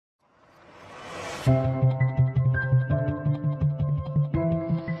If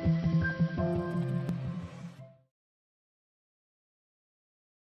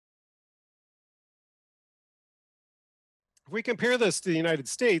we compare this to the United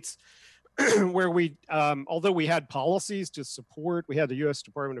States, where although we had policies to support, we had the U.S.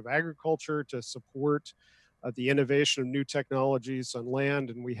 Department of Agriculture to support the innovation of new technologies on land,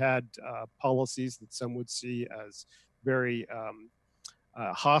 and we had policies that some would see as very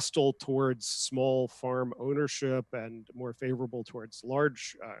hostile towards small farm ownership and more favorable towards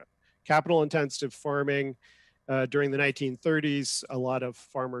large capital intensive farming. During the 1930s, a lot of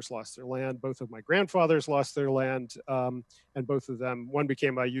farmers lost their land. Both of my grandfathers lost their land, and both of them, one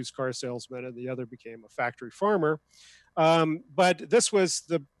became a used car salesman and the other became a factory farmer. But this was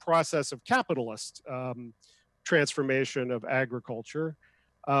the process of capitalist transformation of agriculture.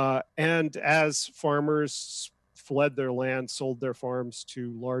 And as farmers fled their land, sold their farms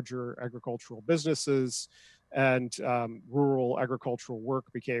to larger agricultural businesses, and rural agricultural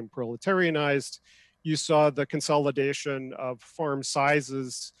work became proletarianized, you saw the consolidation of farm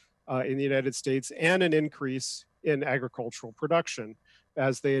sizes in the United States and an increase in agricultural production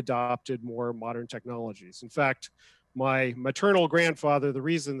as they adopted more modern technologies. In fact, my maternal grandfather, the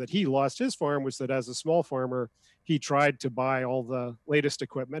reason that he lost his farm was that as a small farmer, he tried to buy all the latest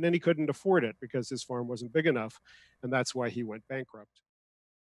equipment and he couldn't afford it because his farm wasn't big enough. And that's why he went bankrupt.